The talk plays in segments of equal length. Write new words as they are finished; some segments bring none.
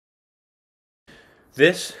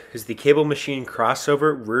This is the cable machine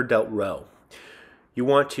crossover rear delt row. You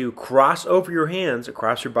want to cross over your hands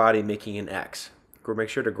across your body, making an X. Make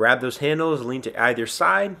sure to grab those handles, lean to either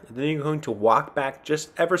side, and then you're going to walk back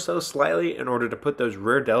just ever so slightly in order to put those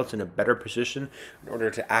rear delts in a better position in order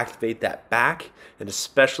to activate that back and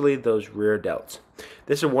especially those rear delts.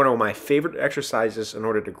 This is one of my favorite exercises in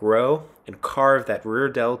order to grow and carve that rear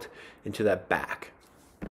delt into that back.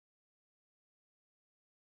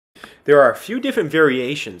 There are a few different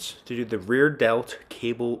variations to do the rear delt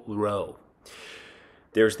cable row.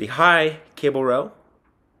 There's the high cable row,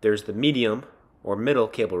 there's the medium or middle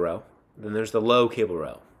cable row, then there's the low cable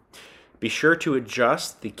row. Be sure to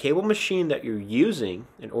adjust the cable machine that you're using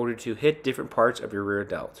in order to hit different parts of your rear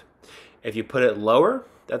delt. If you put it lower,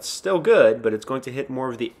 that's still good, but it's going to hit more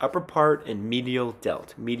of the upper part and medial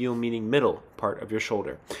delt. Medial meaning middle part of your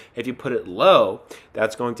shoulder. If you put it low,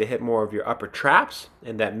 that's going to hit more of your upper traps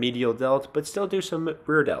and that medial delt, but still do some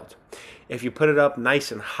rear delt. If you put it up nice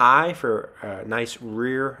and high for a nice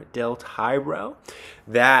rear delt high row,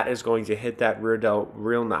 that is going to hit that rear delt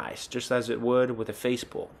real nice, just as it would with a face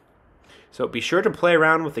pull. So be sure to play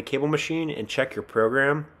around with the cable machine and check your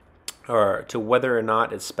program or to whether or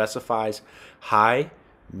not it specifies high,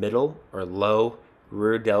 middle, or low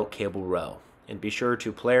rear delt cable row. And be sure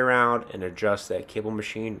to play around and adjust that cable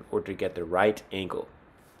machine in order to get the right angle.